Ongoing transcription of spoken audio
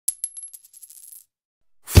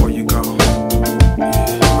before you go.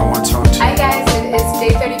 I want to talk to you. Hi guys, it is day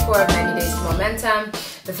 34 of 90 Days to Momentum.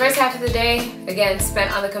 The first half of the day, again,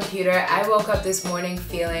 spent on the computer. I woke up this morning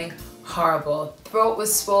feeling horrible. Throat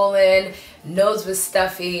was swollen, nose was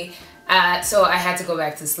stuffy. So I had to go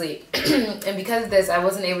back to sleep. And because of this, I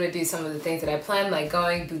wasn't able to do some of the things that I planned, like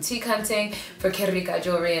going boutique hunting for Kirika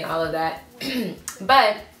jewelry and all of that.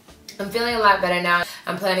 But I'm feeling a lot better now.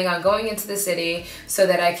 I'm planning on going into the city so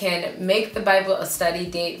that I can make the Bible study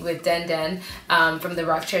date with Den from the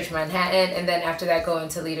Rock Church Manhattan, and then after that go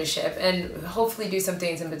into leadership and hopefully do some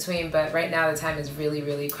things in between, but right now the time is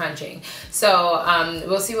really crunching. So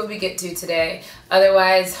we'll see what we get to today.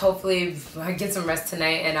 Otherwise, hopefully I get some rest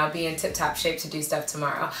tonight and I'll be in tip-top shape to do stuff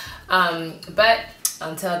tomorrow. But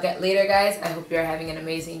until later, guys, I hope you're having an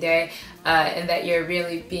amazing day and that you're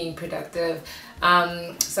really being productive.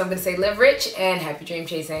 So I'm gonna say live rich and happy dream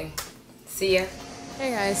chasing. See ya. Hey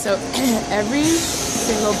guys, so every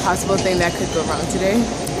single possible thing that could go wrong today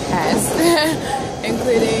has,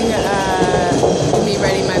 including me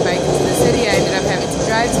riding my bike into the city. I ended up having to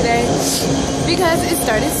drive today because it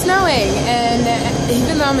started snowing, and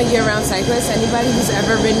even though I'm a year-round cyclist, anybody who's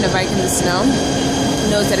ever ridden a bike in the snow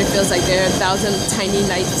knows that it feels like there are 1,000 tiny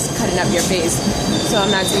knives cutting up your face. So I'm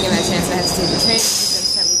not taking that chance. I have to take the train.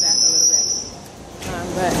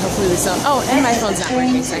 But hopefully we still. Oh, and my phone's not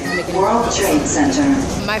working, so I can't make any phone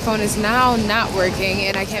calls. My phone is now not working,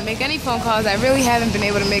 and I can't make any phone calls. I really haven't been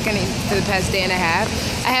able to make any for the past day and a half.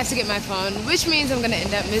 I have to get my phone, which means I'm going to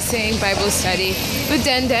end up missing Bible study with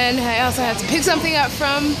Den. I also have to pick something up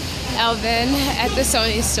from Alvin at the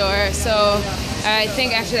Sony store. So I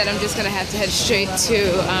think after that I'm just going to have to head straight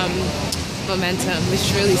to Momentum,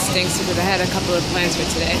 which really stinks because I had a couple of plans for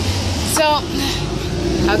today. So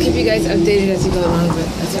I'll keep you guys updated as you go along, but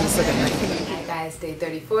that's what it's looking like. Hi guys, day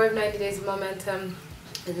 34 of 90 Days of Momentum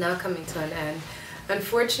is now coming to an end.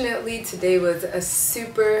 Unfortunately, today was a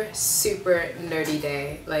super nerdy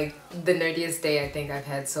day. Like the nerdiest day I think I've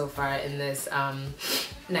had so far in this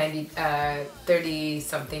 30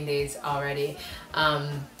 something days already.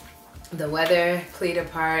 The weather played a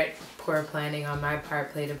part. Poor planning on my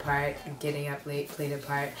part played a part, getting up late played a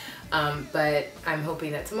part, but I'm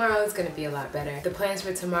hoping that tomorrow is going to be a lot better. The plans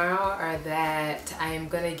for tomorrow are that I am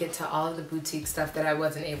going to get to all of the boutique stuff that I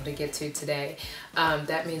wasn't able to get to today.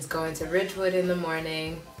 That means going to Ridgewood in the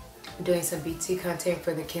morning, doing some boutique hunting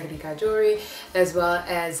for the Kirika jewelry, as well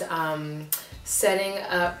as setting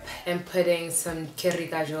up and putting some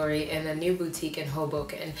Kirika jewelry in a new boutique in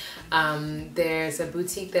Hoboken. There's a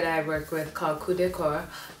boutique that I work with called Coup Decor,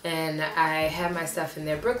 and I have my stuff in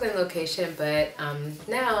their Brooklyn location, but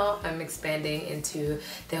now I'm expanding into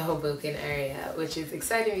the Hoboken area, which is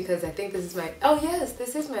exciting because I think this is my, oh yes,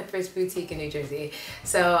 this is my first boutique in New Jersey.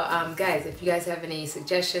 So guys, if you guys have any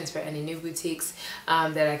suggestions for any new boutiques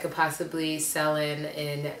that I could possibly sell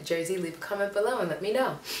in Jersey, leave a comment below and let me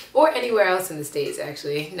know. Or anywhere else in the States,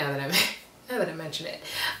 actually, now that I mention it.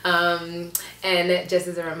 And just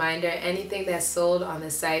as a reminder, anything that's sold on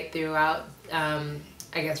the site throughout,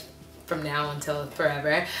 I guess from now until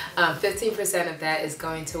forever, 15% of that is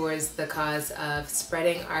going towards the cause of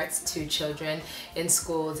spreading arts to children in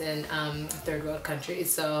schools in third world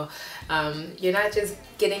countries. So you're not just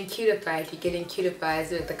getting cutified, you're getting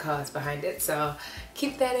cutified with the cause behind it. So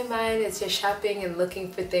keep that in mind as you're shopping and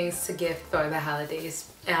looking for things to gift for the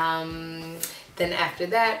holidays. Then after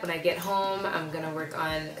that, when I get home, I'm gonna work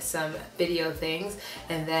on some video things,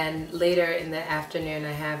 and then later in the afternoon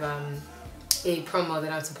I have a promo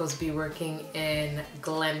that I'm supposed to be working in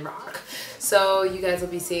Glen Rock. So you guys will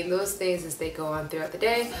be seeing those things as they go on throughout the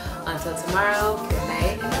day. Until tomorrow, good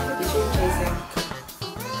night and happy dream chasing.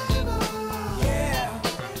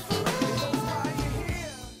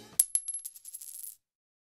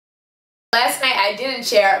 Last night I didn't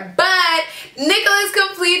share, but Nicholas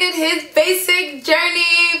completed his basic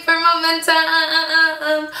journey for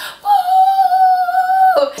Momentum. Woo!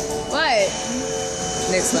 What?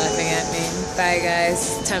 Nick's laughing at me. Bye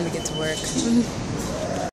guys, time to get to work.